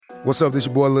What's up, this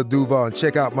your boy Lil Duval, and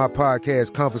check out my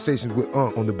podcast, Conversations with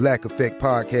Unc, on the Black Effect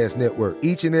Podcast Network.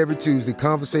 Each and every Tuesday,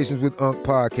 Conversations with Unc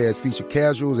podcast feature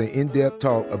casuals and in-depth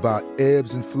talk about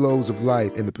ebbs and flows of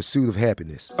life and the pursuit of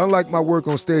happiness. Unlike my work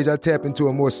on stage, I tap into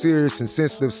a more serious and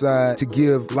sensitive side to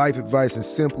give life advice and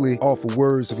simply offer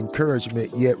words of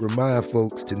encouragement, yet remind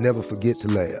folks to never forget to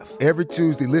laugh. Every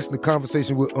Tuesday, listen to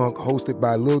Conversations with Unc, hosted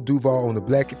by Lil Duval on the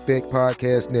Black Effect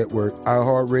Podcast Network,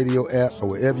 iHeartRadio app, or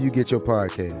wherever you get your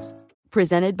podcasts.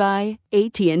 Presented by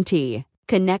AT&T.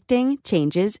 Connecting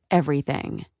changes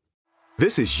everything.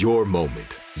 This is your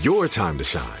moment, your time to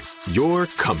shine, your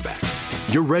comeback.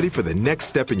 You're ready for the next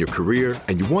step in your career,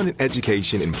 and you want an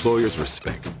education employers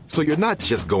respect. So you're not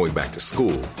just going back to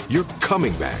school, you're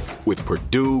coming back with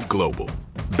Purdue Global.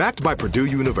 Backed by Purdue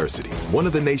University, one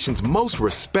of the nation's most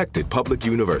respected public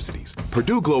universities,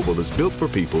 Purdue Global is built for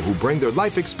people who bring their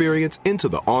life experience into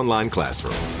the online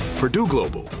classroom. Purdue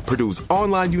Global, Purdue's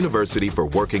online university for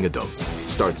working adults.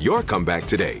 Start your comeback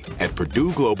today at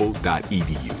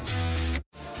purdueglobal.edu.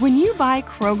 When you buy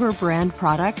Kroger brand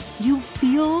products, you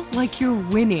feel like you're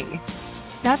winning.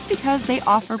 That's because they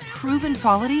offer proven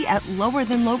quality at lower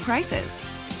than low prices.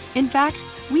 In fact,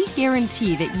 we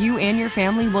guarantee that you and your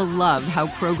family will love how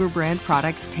Kroger brand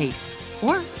products taste,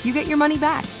 or you get your money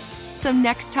back. So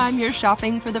next time you're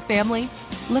shopping for the family,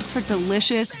 look for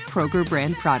delicious Kroger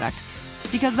brand products,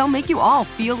 because they'll make you all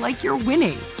feel like you're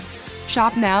winning.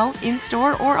 Shop now,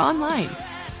 in-store, or online.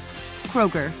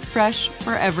 Kroger, fresh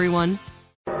for everyone.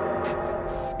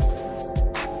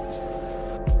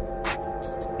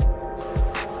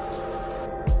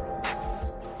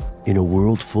 In a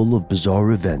world full of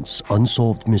bizarre events,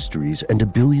 unsolved mysteries, and a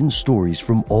billion stories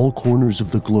from all corners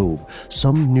of the globe,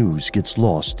 some news gets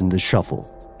lost in the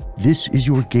shuffle. This is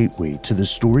your gateway to the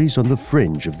stories on the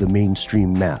fringe of the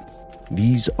mainstream map.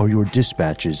 These are your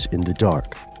dispatches in the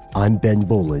dark. I'm Ben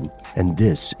Bolin, and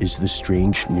this is the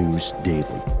Strange News Daily.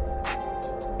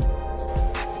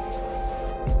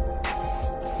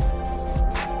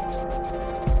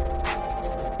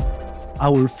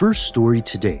 Our first story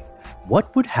today.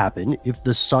 What would happen if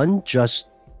the sun just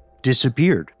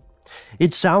disappeared?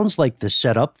 It sounds like the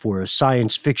setup for a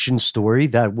science fiction story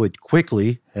that would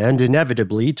quickly and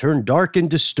inevitably turn dark and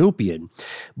dystopian.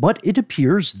 But it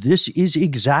appears this is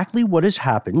exactly what has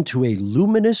happened to a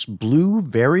luminous blue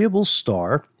variable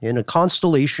star in a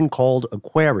constellation called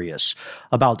Aquarius,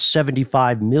 about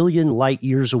 75 million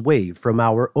light-years away from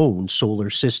our own solar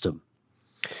system.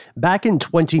 Back in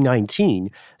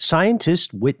 2019,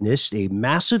 scientists witnessed a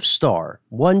massive star,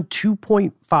 one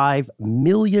 2.5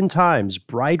 million times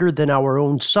brighter than our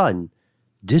own sun,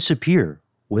 disappear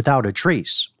without a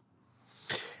trace.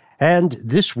 And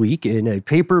this week, in a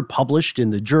paper published in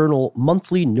the journal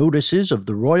Monthly Notices of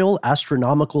the Royal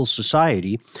Astronomical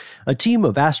Society, a team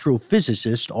of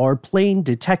astrophysicists are playing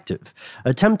detective,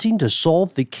 attempting to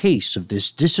solve the case of this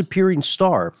disappearing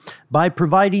star by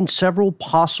providing several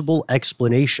possible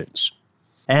explanations.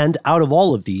 And out of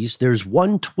all of these, there's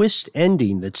one twist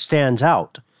ending that stands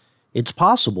out. It's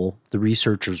possible, the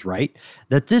researchers write,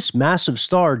 that this massive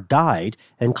star died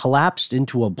and collapsed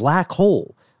into a black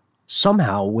hole,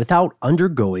 somehow without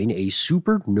undergoing a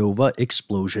supernova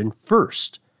explosion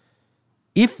first.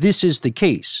 If this is the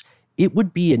case, it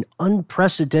would be an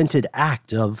unprecedented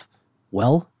act of,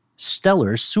 well,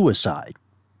 stellar suicide.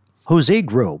 Jose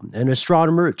Gro, an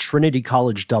astronomer at Trinity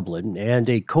College Dublin and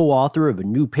a co-author of a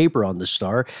new paper on the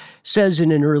star, says in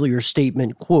an earlier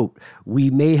statement, quote, "We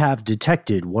may have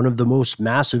detected one of the most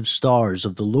massive stars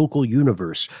of the local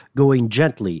universe going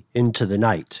gently into the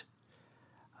night."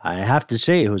 I have to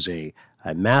say, Jose,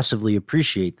 I massively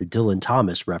appreciate the Dylan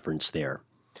Thomas reference there.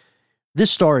 This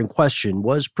star in question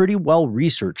was pretty well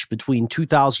researched between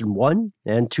 2001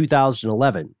 and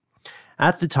 2011.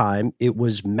 At the time, it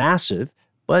was massive,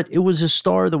 but it was a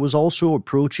star that was also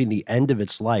approaching the end of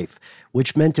its life,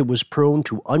 which meant it was prone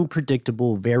to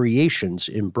unpredictable variations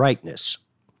in brightness.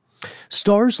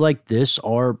 Stars like this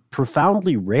are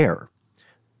profoundly rare.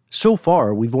 So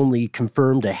far, we've only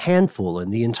confirmed a handful in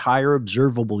the entire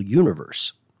observable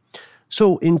universe.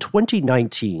 So in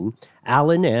 2019,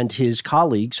 Allen and his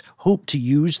colleagues hoped to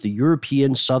use the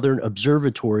European Southern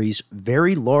Observatory's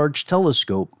Very Large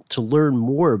Telescope to learn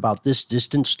more about this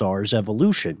distant star's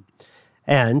evolution.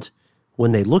 And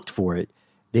when they looked for it,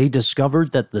 they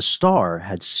discovered that the star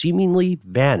had seemingly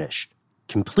vanished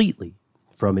completely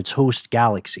from its host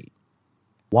galaxy.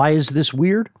 Why is this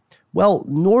weird? Well,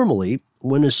 normally,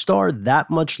 when a star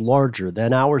that much larger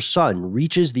than our sun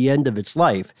reaches the end of its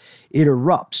life, it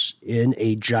erupts in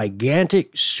a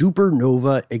gigantic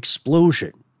supernova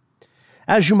explosion.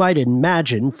 As you might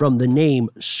imagine from the name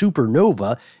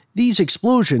supernova, These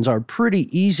explosions are pretty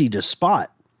easy to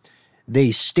spot.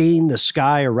 They stain the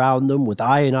sky around them with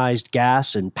ionized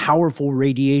gas and powerful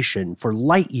radiation for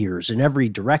light years in every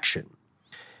direction.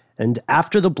 And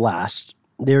after the blast,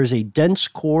 there's a dense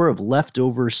core of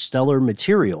leftover stellar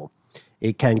material.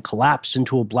 It can collapse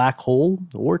into a black hole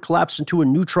or collapse into a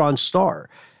neutron star.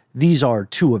 These are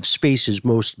two of space's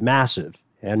most massive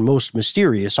and most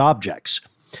mysterious objects.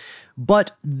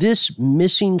 But this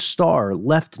missing star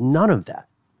left none of that.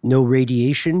 No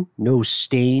radiation, no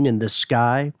stain in the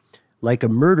sky. Like a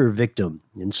murder victim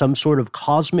in some sort of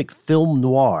cosmic film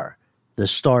noir, the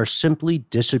star simply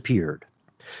disappeared.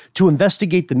 To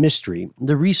investigate the mystery,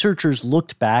 the researchers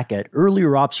looked back at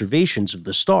earlier observations of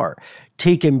the star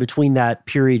taken between that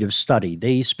period of study.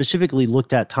 They specifically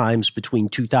looked at times between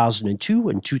 2002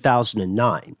 and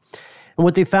 2009. And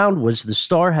what they found was the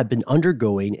star had been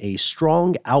undergoing a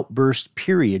strong outburst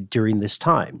period during this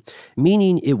time,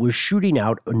 meaning it was shooting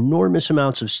out enormous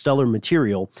amounts of stellar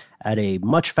material at a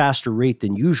much faster rate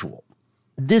than usual.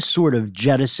 This sort of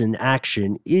jettison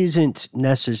action isn't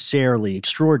necessarily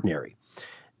extraordinary.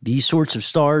 These sorts of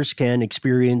stars can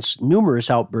experience numerous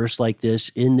outbursts like this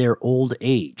in their old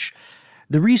age.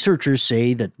 The researchers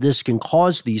say that this can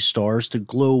cause these stars to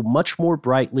glow much more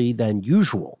brightly than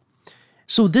usual.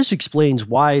 So this explains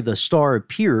why the star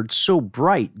appeared so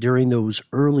bright during those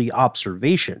early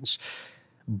observations.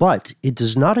 But it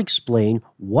does not explain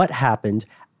what happened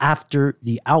after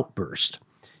the outburst.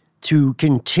 To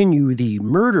continue the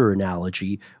murder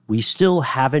analogy, we still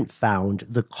haven't found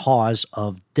the cause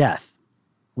of death.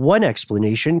 One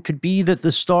explanation could be that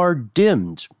the star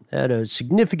dimmed at a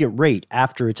significant rate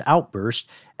after its outburst,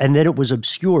 and then it was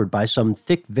obscured by some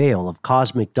thick veil of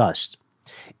cosmic dust.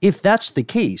 If that's the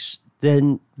case,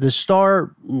 then the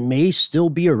star may still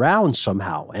be around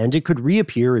somehow, and it could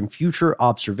reappear in future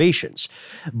observations.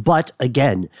 But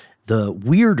again, the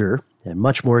weirder and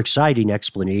much more exciting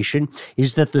explanation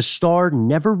is that the star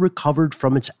never recovered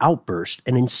from its outburst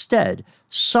and instead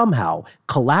somehow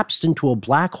collapsed into a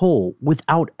black hole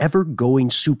without ever going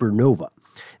supernova.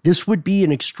 This would be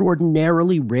an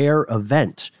extraordinarily rare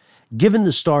event. Given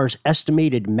the star's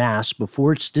estimated mass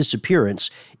before its disappearance,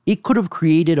 it could have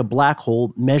created a black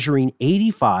hole measuring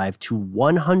 85 to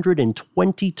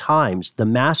 120 times the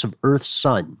mass of Earth's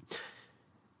sun.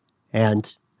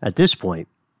 And at this point,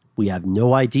 we have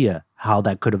no idea how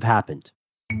that could have happened.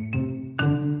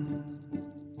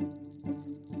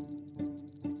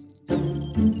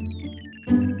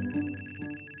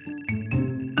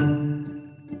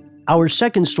 Our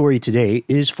second story today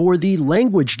is for the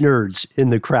language nerds in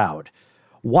the crowd.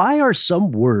 Why are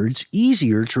some words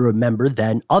easier to remember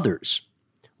than others?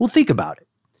 Well, think about it.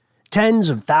 Tens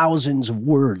of thousands of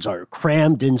words are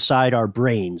crammed inside our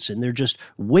brains, and they're just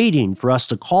waiting for us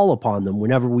to call upon them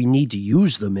whenever we need to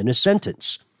use them in a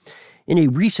sentence. In a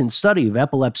recent study of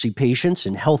epilepsy patients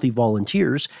and healthy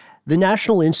volunteers, the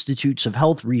National Institutes of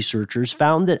Health researchers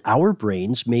found that our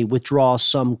brains may withdraw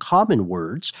some common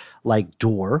words, like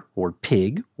door or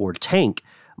pig or tank,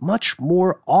 much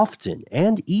more often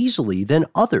and easily than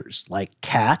others, like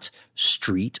cat,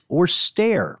 street, or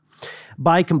stare.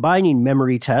 By combining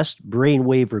memory tests,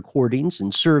 brainwave recordings,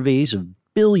 and surveys of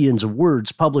billions of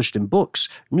words published in books,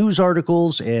 news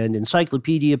articles, and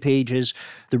encyclopedia pages,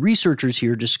 the researchers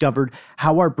here discovered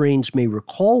how our brains may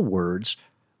recall words,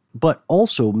 but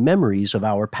also memories of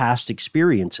our past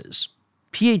experiences.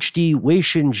 PhD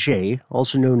Weishin Zhe,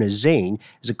 also known as Zane,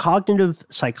 is a cognitive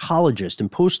psychologist and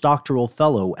postdoctoral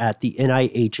fellow at the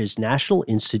NIH's National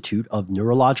Institute of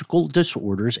Neurological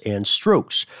Disorders and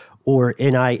Strokes, or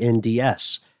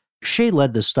NINDS. Zhe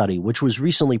led the study, which was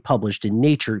recently published in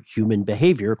Nature Human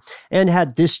Behavior, and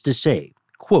had this to say,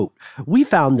 quote, "We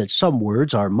found that some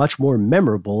words are much more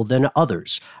memorable than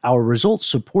others. Our results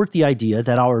support the idea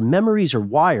that our memories are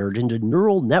wired into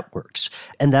neural networks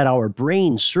and that our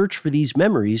brains search for these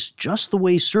memories just the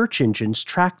way search engines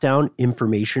track down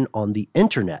information on the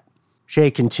internet."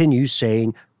 Zhe continues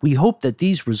saying, "We hope that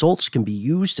these results can be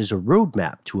used as a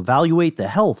roadmap to evaluate the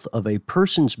health of a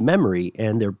person's memory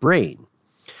and their brain."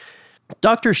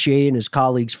 Dr. Zhe and his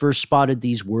colleagues first spotted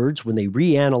these words when they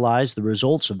reanalyzed the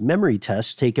results of memory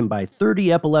tests taken by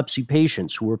 30 epilepsy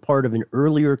patients who were part of an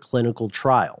earlier clinical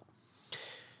trial.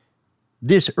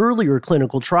 This earlier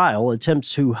clinical trial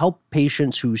attempts to help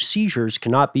patients whose seizures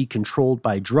cannot be controlled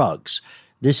by drugs.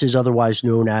 This is otherwise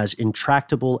known as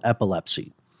intractable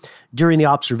epilepsy. During the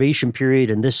observation period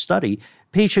in this study,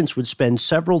 patients would spend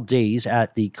several days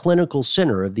at the clinical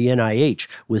center of the NIH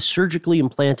with surgically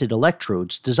implanted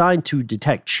electrodes designed to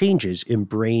detect changes in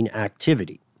brain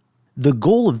activity. The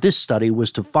goal of this study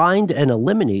was to find and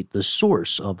eliminate the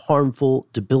source of harmful,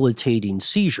 debilitating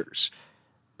seizures.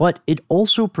 but it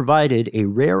also provided a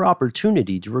rare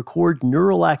opportunity to record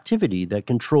neural activity that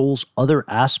controls other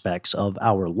aspects of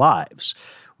our lives.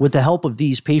 With the help of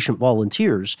these patient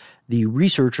volunteers, the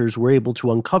researchers were able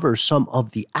to uncover some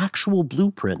of the actual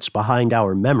blueprints behind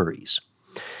our memories.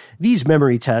 These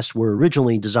memory tests were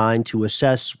originally designed to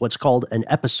assess what's called an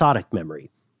episodic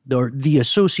memory, or the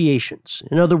associations.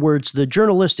 In other words, the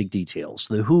journalistic details,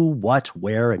 the who, what,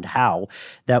 where, and how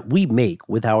that we make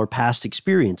with our past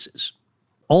experiences.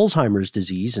 Alzheimer's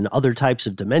disease and other types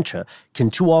of dementia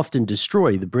can too often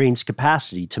destroy the brain's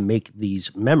capacity to make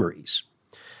these memories.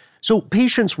 So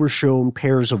patients were shown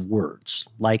pairs of words,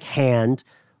 like hand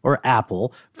or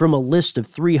apple, from a list of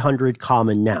 300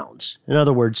 common nouns. In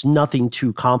other words, nothing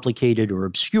too complicated or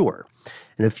obscure.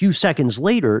 And a few seconds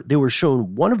later, they were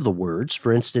shown one of the words,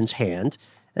 for instance, hand,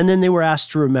 and then they were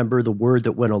asked to remember the word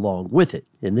that went along with it.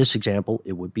 In this example,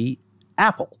 it would be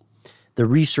apple. The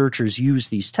researchers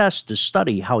used these tests to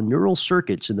study how neural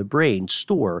circuits in the brain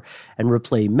store and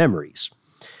replay memories.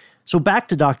 So back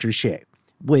to Dr. Shea.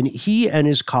 When he and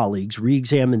his colleagues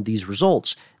re-examined these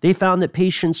results, they found that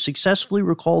patients successfully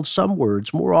recalled some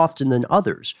words more often than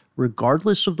others,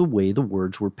 regardless of the way the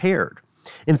words were paired.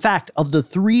 In fact, of the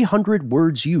 300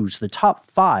 words used, the top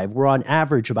 5 were on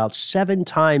average about 7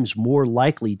 times more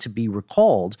likely to be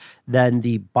recalled than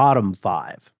the bottom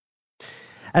 5.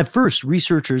 At first,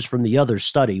 researchers from the other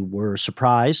study were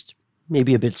surprised,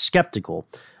 maybe a bit skeptical.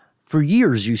 For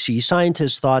years, you see,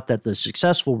 scientists thought that the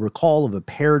successful recall of a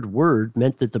paired word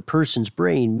meant that the person's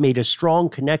brain made a strong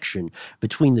connection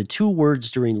between the two words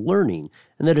during learning,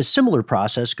 and that a similar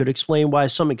process could explain why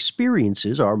some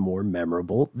experiences are more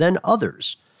memorable than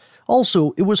others.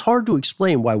 Also, it was hard to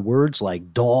explain why words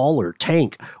like doll or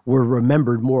tank were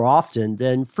remembered more often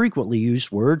than frequently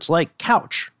used words like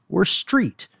couch or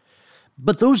street.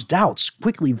 But those doubts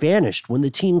quickly vanished when the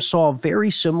team saw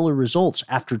very similar results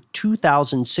after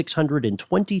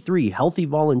 2,623 healthy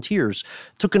volunteers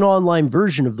took an online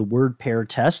version of the word pair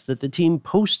test that the team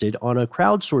posted on a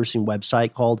crowdsourcing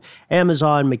website called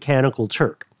Amazon Mechanical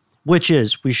Turk, which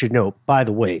is, we should note, by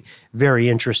the way, very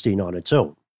interesting on its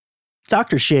own.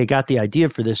 Dr. Shea got the idea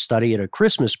for this study at a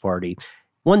Christmas party,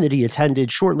 one that he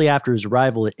attended shortly after his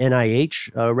arrival at NIH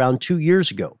around 2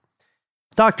 years ago.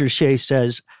 Dr. Shea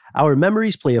says, "Our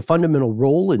memories play a fundamental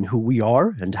role in who we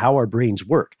are and how our brains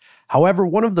work. However,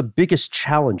 one of the biggest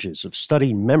challenges of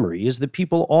studying memory is that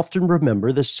people often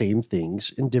remember the same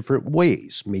things in different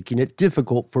ways, making it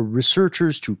difficult for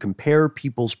researchers to compare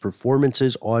people's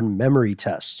performances on memory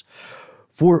tests.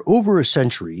 For over a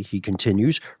century," he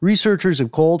continues, "researchers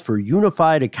have called for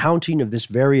unified accounting of this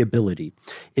variability.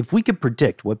 If we could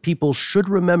predict what people should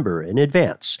remember in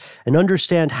advance and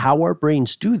understand how our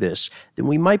brains do this, then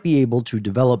we might be able to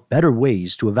develop better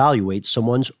ways to evaluate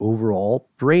someone's overall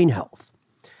brain health."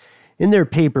 In their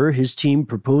paper, his team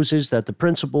proposes that the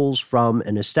principles from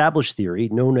an established theory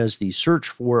known as the Search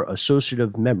for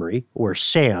Associative Memory, or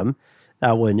SAM,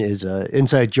 that one is an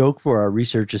inside joke for our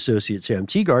research associate Sam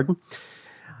Teagarden,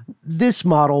 this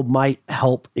model might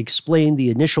help explain the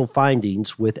initial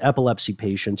findings with epilepsy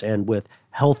patients and with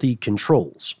healthy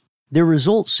controls. Their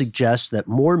results suggest that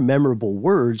more memorable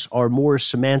words are more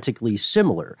semantically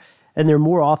similar, and they're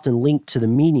more often linked to the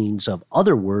meanings of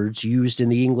other words used in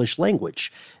the English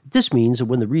language. This means that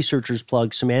when the researchers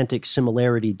plug semantic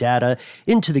similarity data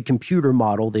into the computer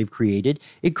model they've created,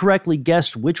 it correctly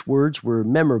guessed which words were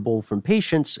memorable from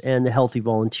patients and the healthy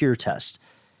volunteer test.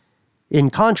 In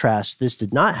contrast, this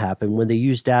did not happen when they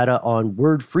used data on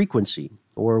word frequency,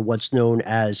 or what's known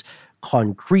as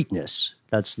concreteness.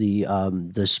 That's the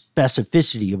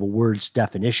specificity of a word's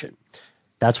definition.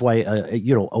 That's why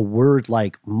a word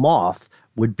like moth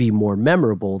would be more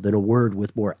memorable than a word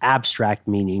with more abstract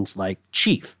meanings like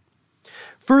chief.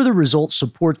 Further results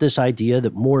support this idea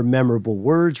that more memorable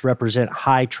words represent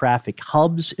high-traffic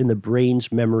hubs in the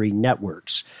brain's memory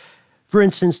networks. For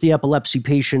instance, the epilepsy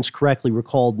patients correctly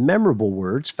recalled memorable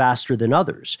words faster than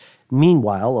others.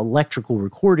 Meanwhile, electrical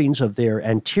recordings of their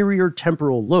anterior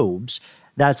temporal lobes,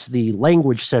 that's the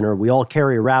language center we all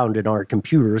carry around in our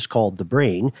computers called the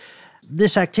brain,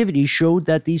 this activity showed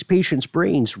that these patients'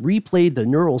 brains replayed the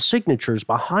neural signatures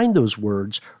behind those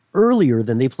words earlier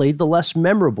than they played the less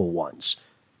memorable ones.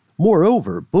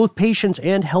 Moreover, both patients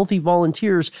and healthy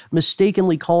volunteers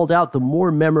mistakenly called out the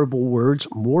more memorable words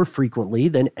more frequently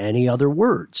than any other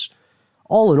words.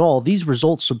 All in all, these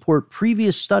results support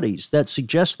previous studies that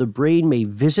suggest the brain may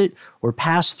visit or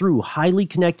pass through highly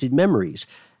connected memories,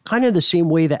 kind of the same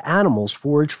way that animals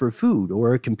forage for food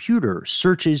or a computer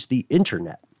searches the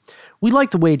internet. We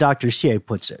like the way Dr. Shea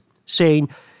puts it, saying,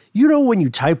 "You know when you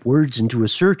type words into a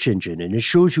search engine and it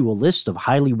shows you a list of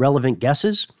highly relevant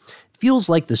guesses? feels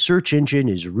like the search engine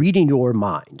is reading your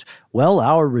mind. Well,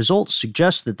 our results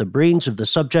suggest that the brains of the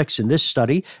subjects in this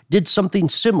study did something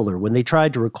similar when they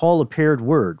tried to recall a paired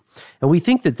word, and we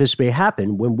think that this may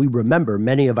happen when we remember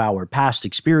many of our past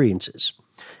experiences.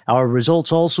 Our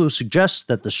results also suggest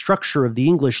that the structure of the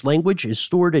English language is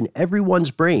stored in everyone's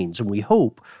brains, and we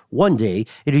hope one day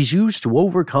it is used to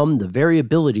overcome the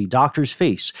variability doctors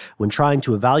face when trying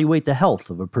to evaluate the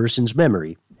health of a person's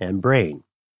memory and brain.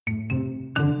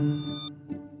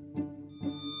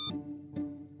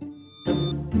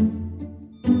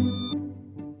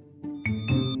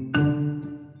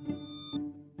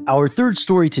 Our third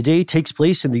story today takes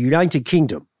place in the United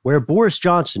Kingdom, where Boris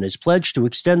Johnson has pledged to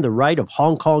extend the right of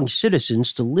Hong Kong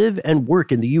citizens to live and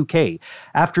work in the UK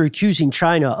after accusing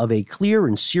China of a clear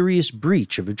and serious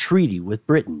breach of a treaty with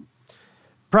Britain.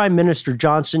 Prime Minister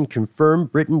Johnson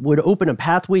confirmed Britain would open a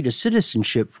pathway to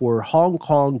citizenship for Hong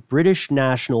Kong British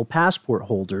national passport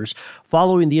holders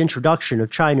following the introduction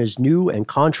of China's new and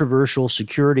controversial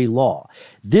security law.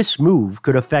 This move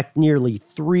could affect nearly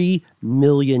 3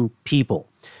 million people.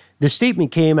 The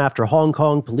statement came after Hong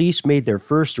Kong police made their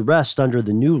first arrest under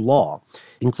the new law,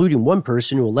 including one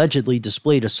person who allegedly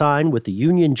displayed a sign with the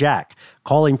Union Jack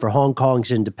calling for Hong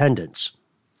Kong's independence.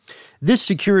 This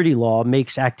security law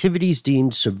makes activities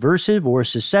deemed subversive or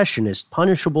secessionist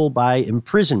punishable by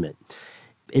imprisonment.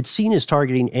 It's seen as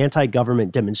targeting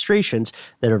anti-government demonstrations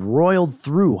that have roiled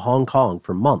through Hong Kong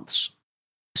for months.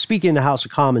 Speaking in the House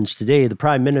of Commons today, the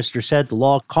Prime Minister said the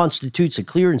law constitutes a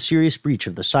clear and serious breach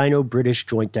of the Sino-British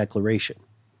Joint Declaration.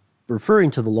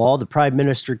 Referring to the law, the Prime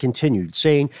Minister continued,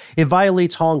 saying it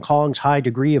violates Hong Kong's high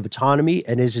degree of autonomy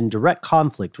and is in direct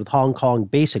conflict with Hong Kong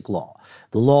Basic Law.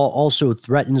 The law also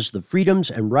threatens the freedoms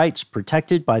and rights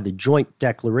protected by the Joint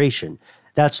Declaration.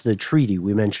 That's the treaty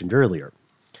we mentioned earlier.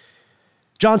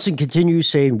 Johnson continues,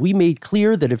 saying, we made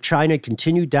clear that if China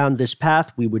continued down this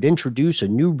path, we would introduce a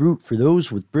new route for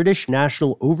those with British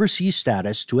national overseas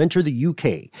status to enter the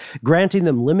UK, granting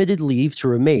them limited leave to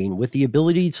remain with the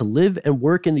ability to live and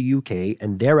work in the UK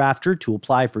and thereafter to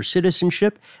apply for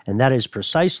citizenship, and that is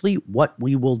precisely what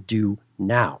we will do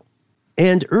now.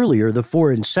 And earlier, the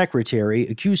Foreign Secretary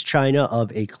accused China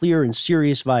of a clear and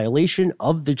serious violation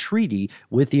of the treaty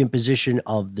with the imposition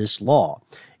of this law.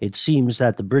 It seems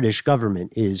that the British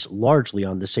government is largely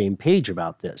on the same page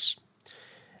about this.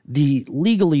 The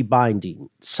legally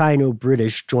binding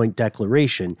Sino-British Joint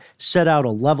Declaration set out a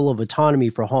level of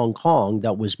autonomy for Hong Kong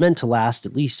that was meant to last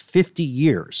at least 50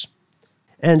 years.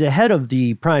 And ahead of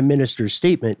the Prime Minister's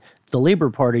statement, the Labour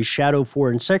Party's Shadow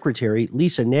Foreign Secretary,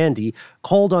 Lisa Nandy,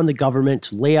 called on the government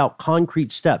to lay out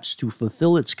concrete steps to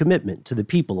fulfill its commitment to the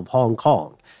people of Hong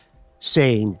Kong,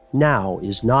 saying now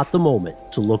is not the moment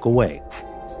to look away.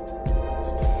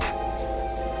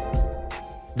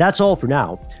 That's all for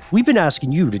now. We've been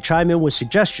asking you to chime in with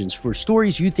suggestions for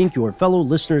stories you think your fellow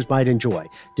listeners might enjoy,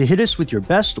 to hit us with your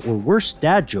best or worst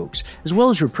dad jokes, as well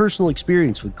as your personal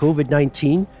experience with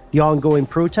COVID-19, the ongoing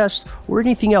protests, or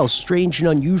anything else strange and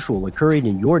unusual occurring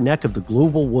in your neck of the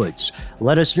global woods.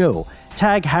 Let us know.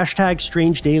 Tag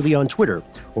 #StrangeDaily on Twitter,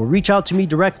 or reach out to me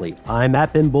directly. I'm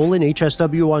at Ben Bowlin,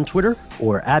 HSW on Twitter,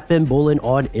 or at Ben Bowlin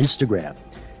on Instagram.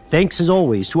 Thanks as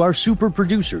always to our super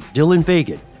producer, Dylan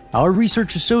Fagan, our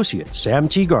research associate, Sam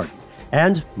Teagarden,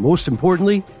 and, most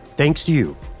importantly, thanks to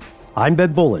you. I'm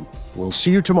Ben Bowlin. We'll see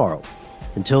you tomorrow.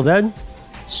 Until then,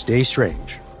 stay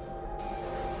strange.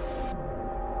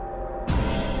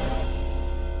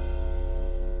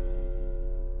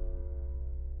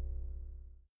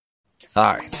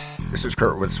 Hi, this is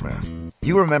Kurtwood Smith.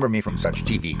 You remember me from such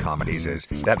TV comedies as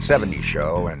That 70s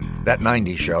Show and That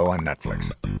 90s Show on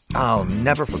Netflix. I'll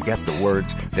never forget the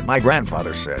words that my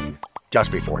grandfather said just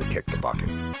before he kicked the bucket.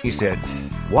 He said,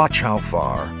 "Watch how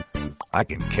far I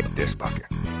can kick this bucket."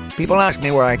 People ask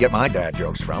me where I get my dad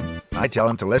jokes from. I tell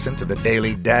them to listen to the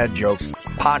Daily Dad Jokes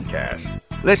podcast.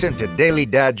 Listen to Daily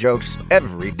Dad Jokes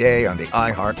every day on the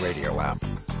iHeartRadio app,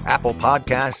 Apple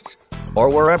Podcasts, or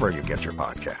wherever you get your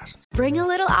podcasts. Bring a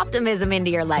little optimism into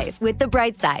your life with The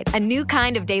Bright Side, a new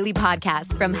kind of daily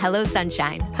podcast from Hello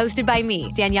Sunshine, hosted by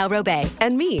me, Danielle Robay.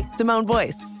 And me, Simone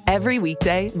Boyce. Every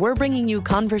weekday, we're bringing you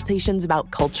conversations about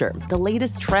culture, the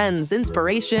latest trends,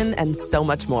 inspiration, and so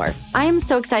much more. I am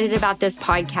so excited about this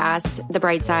podcast, The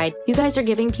Bright Side. You guys are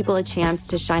giving people a chance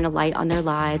to shine a light on their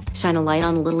lives, shine a light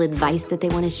on a little advice that they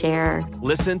want to share.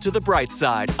 Listen to The Bright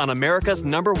Side on America's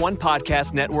 #1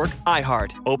 podcast network,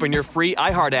 iHeart. Open your free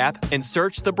iHeart app and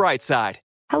search The Bright Side.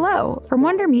 Hello. From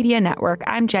Wonder Media Network,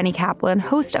 I'm Jenny Kaplan,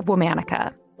 host of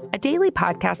Womanica, a daily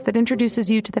podcast that introduces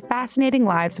you to the fascinating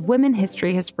lives of women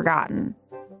history has forgotten.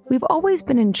 We've always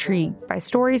been intrigued by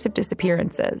stories of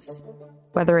disappearances.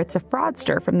 Whether it's a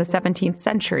fraudster from the 17th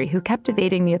century who kept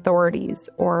evading the authorities,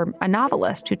 or a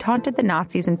novelist who taunted the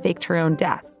Nazis and faked her own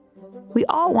death, we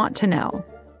all want to know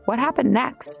what happened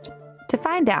next. To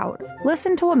find out,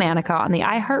 listen to Womanica on the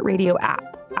iHeartRadio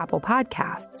app, Apple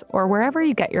Podcasts, or wherever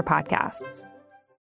you get your podcasts.